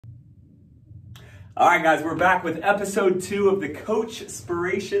All right, guys, we're back with episode 2 of the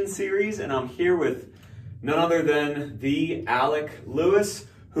CoachSpiration series, and I'm here with none other than the Alec Lewis,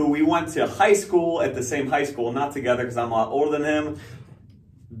 who we went to high school at the same high school, not together because I'm a lot older than him.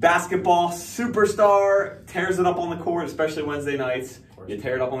 Basketball superstar, tears it up on the court, especially Wednesday nights. You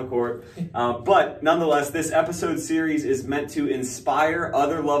tear it up on the court. But nonetheless, this episode series is meant to inspire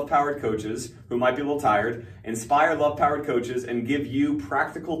other love-powered coaches who might be a little tired, inspire love-powered coaches, and give you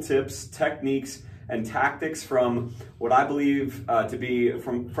practical tips, techniques, and tactics from what I believe to be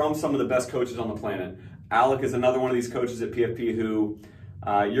from some of the best coaches on the planet. Alec is another one of these coaches at PFP who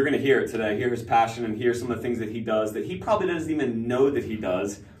you're going to hear it today, hear his passion and hear some of the things that he does that he probably doesn't even know that he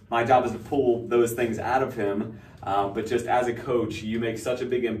does. My job is to pull those things out of him. But just as a coach, you make such a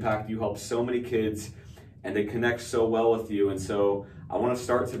big impact. You help so many kids and they connect so well with you. And so I want to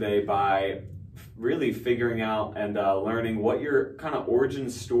start today by really figuring out and learning what your kind of origin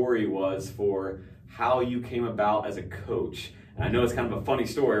story was for how you came about as a coach. And I know it's kind of a funny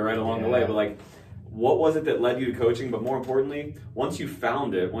story right along the way, but like, what was it that led you to coaching? But more importantly, once you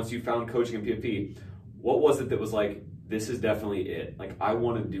found coaching in PFP, what was it that was like, this is definitely it? Like, I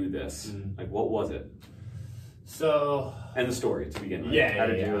want to do this. Like, what was it? So, and the story to begin with. How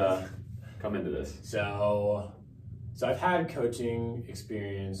did you come into this? So I've had coaching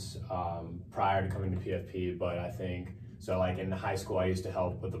experience prior to coming to PFP, but I think, so like in high school, I used to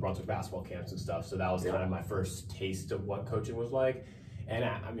help with the Brunswick basketball camps and stuff. So that was kind of my first taste of what coaching was like. And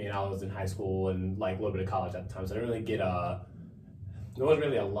I mean, I was in high school and like a little bit of college at the time, so I didn't really get there wasn't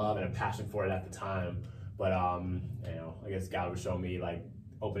really a love and a passion for it at the time. But you know, I guess God was showing me like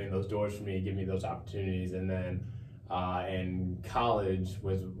opening those doors for me, giving me those opportunities. And then in college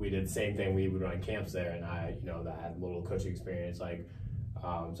we did the same thing. We would run camps there, and I had a little coaching experience. Like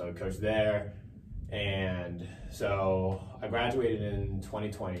so I coached there, and so I graduated in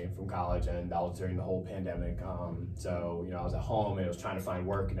 2020 from college, and that was during the whole pandemic. So I was at home and I was trying to find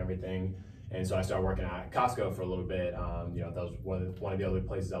work and everything. And so I started working at Costco for a little bit. That was one of the other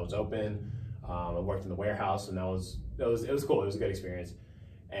places that was open. I worked in the warehouse, and it was cool. It was a good experience.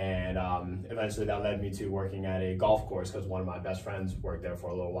 And eventually that led me to working at a golf course because one of my best friends worked there for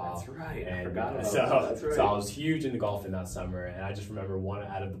a little while. That's right. And I forgot about that. That's right. So I was huge into golfing that summer, and I just remember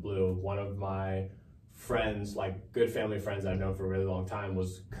out of the blue, one of my friends, like good family friends that I've known for a really long time,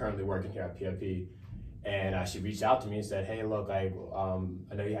 was currently working here at PFP. And she reached out to me and said, "Hey, look, I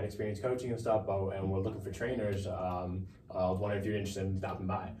know you had experience coaching and stuff, and we're looking for trainers. I was wondering if you're interested in stopping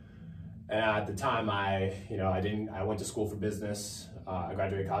by." And at the time, I went to school for business. I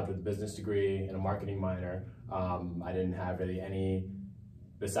graduated college with a business degree and a marketing minor. I didn't have really any,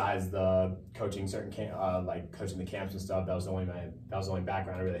 besides the coaching like coaching the camps and stuff. That was the only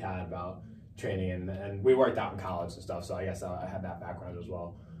background I really had about training, and we worked out in college and stuff. So I guess I had that background as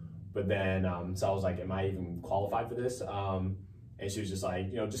well. But then, so I was like, "Am I even qualified for this?" And she was just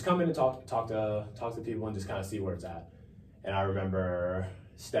like, just come in and talk to people and just kind of see where it's at. And I remember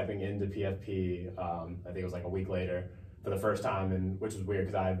stepping into PFP, I think it was like a week later for the first time, and which was weird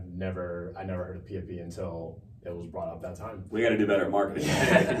because I never heard of PFP until it was brought up that time. We got to do better at marketing.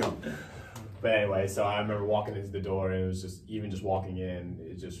 But anyway, so I remember walking into the door, and it was just, even just walking in,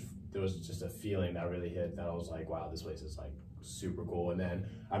 there was just a feeling that really hit, that I was like, wow, this place is like super cool. And then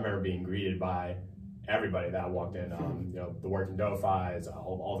I remember being greeted by everybody that walked in, the working Delphi's,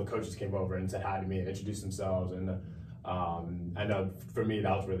 all the coaches came over and said hi to me and introduced themselves. And I know for me,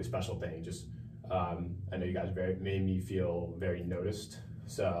 that was a really special thing. Just, I know you guys made me feel very noticed.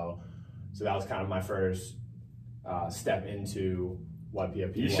 So that was kind of my first step into what PFP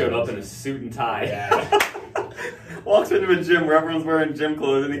was. You showed up in a suit and tie. Yeah. Walks into a gym where everyone's wearing gym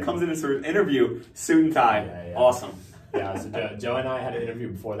clothes, and he comes in his sort of interview, suit and tie. Yeah. Awesome. Yeah, so Joe and I had an interview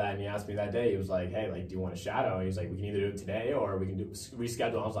before that, and he asked me that day, he was like, "Hey, like, do you want a shadow?" And he was like, "We can either do it today or we can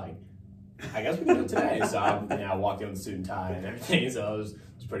reschedule." I was like, "I guess we can do it today." So I walked in with a suit and tie and everything, so it was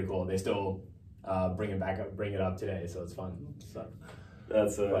pretty cool. They still bring it up today, so it's fun.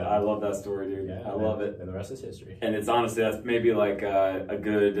 So I love that story, dude. Yeah, I love it. And the rest is history. And it's honestly, that's maybe like a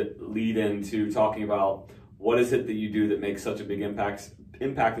good lead into talking about what is it that you do that makes such a big impact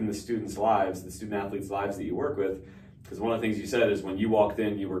in the students' lives, the student athletes' lives that you work with. Because one of the things you said is when you walked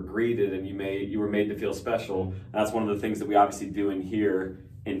in, you were greeted and you were made to feel special. And that's one of the things that we obviously do in here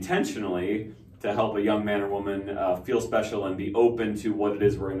intentionally to help a young man or woman feel special and be open to what it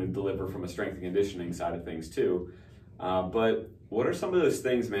is we're going to deliver from a strength and conditioning side of things too. But what are some of those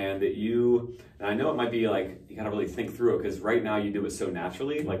things, man, that and I know it might be like, you got to really think through it because right now you do it so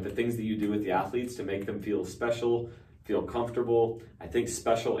naturally, like the things that you do with the athletes to make them feel special, feel comfortable. I think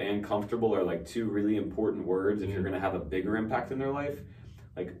special and comfortable are like two really important words if you're going to have a bigger impact in their life.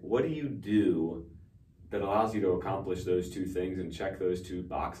 Like, what do you do that allows you to accomplish those two things and check those two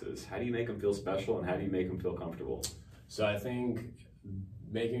boxes? How do you make them feel special, and how do you make them feel comfortable? So I think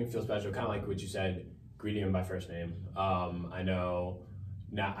making them feel special, kind of like what you said, greeting them by first name. I know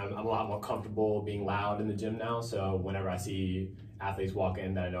now I'm a lot more comfortable being loud in the gym now, so whenever I see athletes walk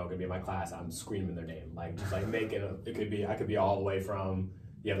in that I know are gonna be in my class, I'm screaming their name, like just like making I could be all the way from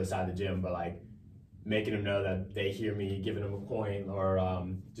the other side of the gym, but like making them know that they hear me, giving them a point, or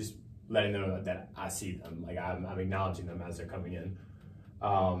just letting them know that I see them, like I'm acknowledging them as they're coming in.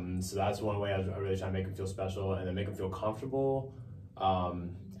 So that's one way I really try to make them feel special, and then make them feel comfortable.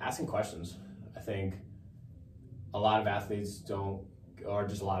 Asking questions. I think a lot of athletes don't, or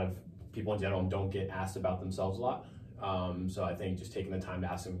just a lot of people in general don't get asked about themselves a lot. So I think just taking the time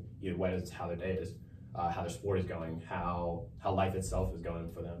to ask them either way, it's how their day is, how their sport is going, how life itself is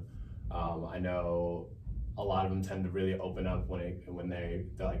going for them. I know a lot of them tend to really open up when they're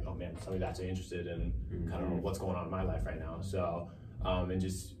like, oh man, somebody's actually interested in kind of what's going on in my life right now. So and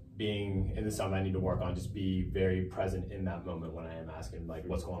just being in the summer, I need to work on just be very present in that moment when I am asking like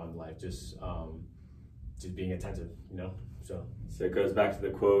what's going on in life, just being attentive, you know. So it goes back to the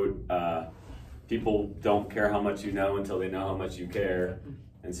quote, people don't care how much you know until they know how much you care.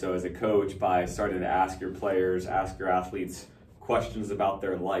 And so as a coach, by starting to ask your players, ask your athletes questions about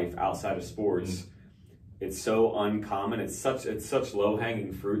their life outside of sports, it's so uncommon. It's such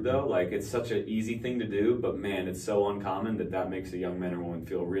low-hanging fruit though. Like it's such an easy thing to do, but man, it's so uncommon that makes a young man or woman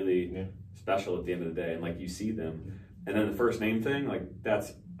feel really special at the end of the day. And like you see them. And then the first name thing, like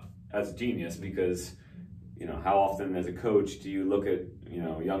that's genius, because you know, how often as a coach do you look at, you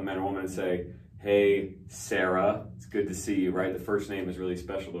know, young men or women and say, hey, Sarah, it's good to see you, right? The first name is really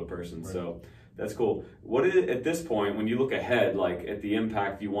special to a person. Right. So that's cool. What is it at this point, when you look ahead, like at the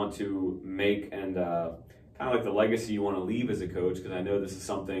impact you want to make and kind of like the legacy you want to leave as a coach? Because I know this is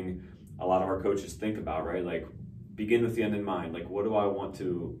something a lot of our coaches think about, right? Like begin with the end in mind. Like what do I want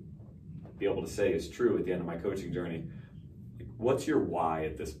to be able to say is true at the end of my coaching journey? What's your why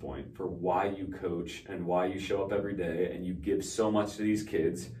at this point for why you coach and why you show up every day and you give so much to these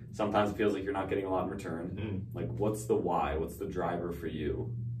kids? Sometimes it feels like you're not getting a lot in return. Like what's the why? What's the driver for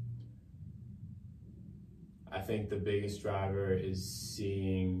you? I think the biggest driver is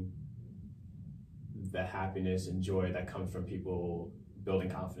seeing the happiness and joy that comes from people building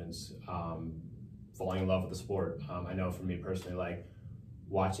confidence, falling in love with the sport. I know for me personally, like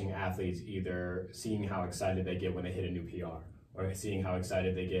watching athletes either seeing how excited they get when they hit a new PR, or seeing how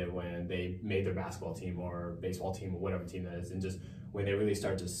excited they get when they made their basketball team or baseball team or whatever team that is, and just when they really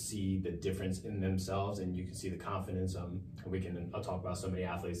start to see the difference in themselves, and you can see the confidence. I'll talk about so many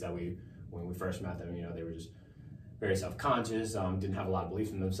athletes that when we first met them, you know, they were just very self-conscious, didn't have a lot of belief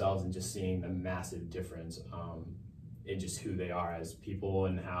in themselves, and just seeing the massive difference in just who they are as people,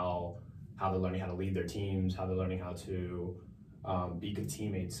 and how they're learning how to lead their teams, how they're learning how to be good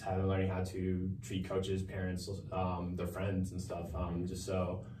teammates, how they're learning how to treat coaches, parents, their friends and stuff. Just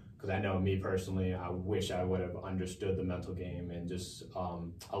so, because I know me personally, I wish I would have understood the mental game, and just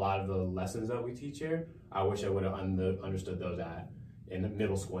a lot of the lessons that we teach here, I wish I would have understood those in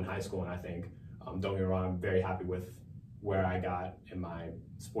middle school and high school. And I think, don't get me wrong, I'm very happy with where I got in my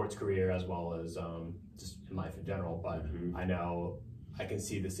sports career as well as just in life in general. But I know I can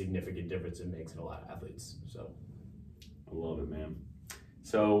see the significant difference it makes in a lot of athletes. So. I love it, man.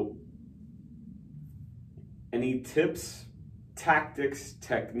 So, any tips, tactics,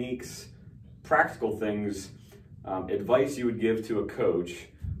 techniques, practical things, advice you would give to a coach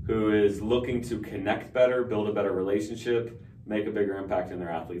who is looking to connect better, build a better relationship, make a bigger impact in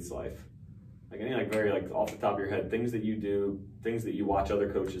their athlete's life? Like any very off the top of your head, things that you do, things that you watch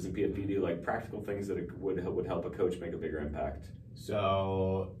other coaches in PFP do, like practical things that would help a coach make a bigger impact.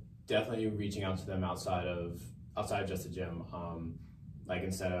 So definitely reaching out to them outside of just the gym. Like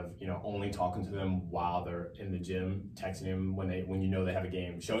instead of, you know, only talking to them while they're in the gym, texting them when you know they have a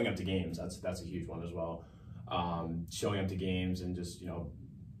game, showing up to games, that's a huge one as well. Showing up to games and just, you know,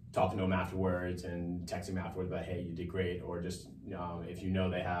 talking to them afterwards and texting them afterwards about, hey, you did great, or just if you know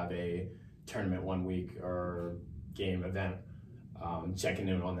they have a tournament 1 week or game event, checking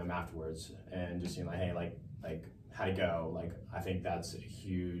in on them afterwards and just, you know, like, hey, like how'd it go? Like I think that's a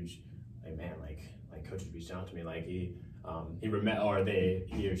huge, like, man, like coaches reached out to me, like he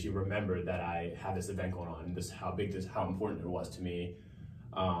or she remembered that I had this event going on, and how important it was to me.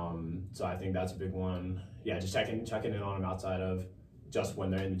 So I think that's a big one. Yeah, just checking in on them outside of just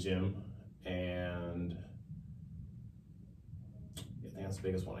when they're in the gym, and I think that's the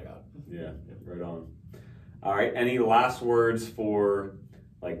biggest one I got. Yeah, right on. All right, any last words for,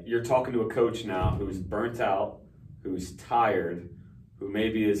 like, you're talking to a coach now who's burnt out, who's tired, who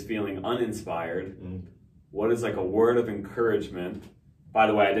maybe is feeling uninspired, what is like a word of encouragement? By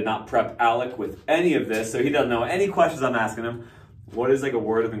the way, I did not prep Alec with any of this, so he doesn't know any questions I'm asking him. What is like a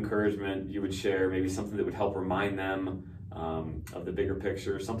word of encouragement you would share? Maybe something that would help remind them of the bigger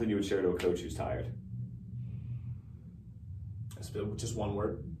picture, something you would share to a coach who's tired. Just one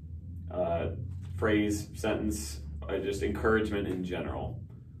word? Phrase, sentence, just encouragement in general.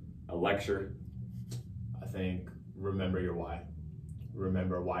 A lecture. I think remember your why.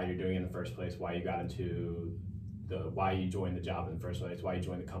 Remember why you're doing it in the first place, why you got into why you joined the job in the first place, why you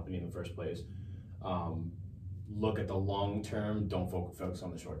joined the company in the first place. Look at the long term, don't focus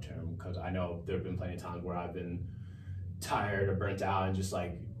on the short term, because I know there have been plenty of times where I've been tired or burnt out and just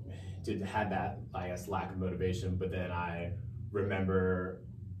like had that, I guess, lack of motivation, but then I remember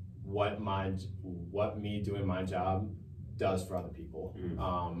what me doing my job does for other people.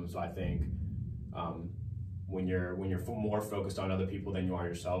 So I think when you're more focused on other people than you are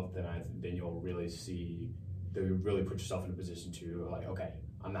yourself, then you'll really put yourself in a position to like, okay,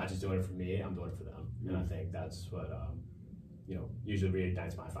 I'm not just doing it for me, I'm doing it for them. And I think that's what usually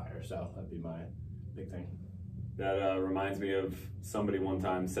reignites my fire. So that'd be my big thing. That reminds me of somebody one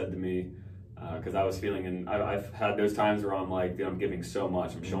time said to me, because I was feeling, and I've had those times where I'm like, I'm giving so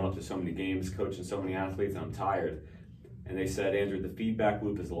much, I'm showing up to so many games, coaching so many athletes, and I'm tired. And they said, Andrew, the feedback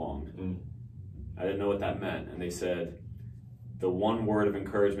loop is long. I didn't know what that meant. And they said, the one word of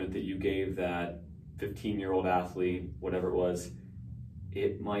encouragement that you gave that 15-year-old athlete, whatever it was,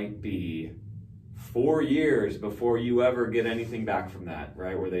 it might be 4 years before you ever get anything back from that,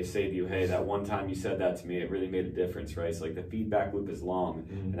 right? Where they say to you, hey, that one time you said that to me, it really made a difference, right? So like the feedback loop is long.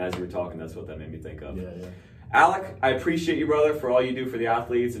 And as you were talking, that's what that made me think of. Yeah. Alec, I appreciate you, brother, for all you do for the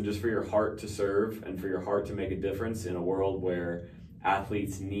athletes and just for your heart to serve and for your heart to make a difference in a world where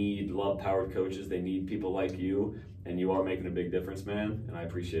athletes need love-powered coaches. They need people like you, and you are making a big difference, man, and I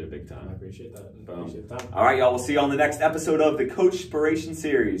appreciate it big time. I appreciate that. Appreciate the time. All right, y'all, we'll see you on the next episode of the CoachSpiration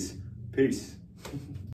series. Peace.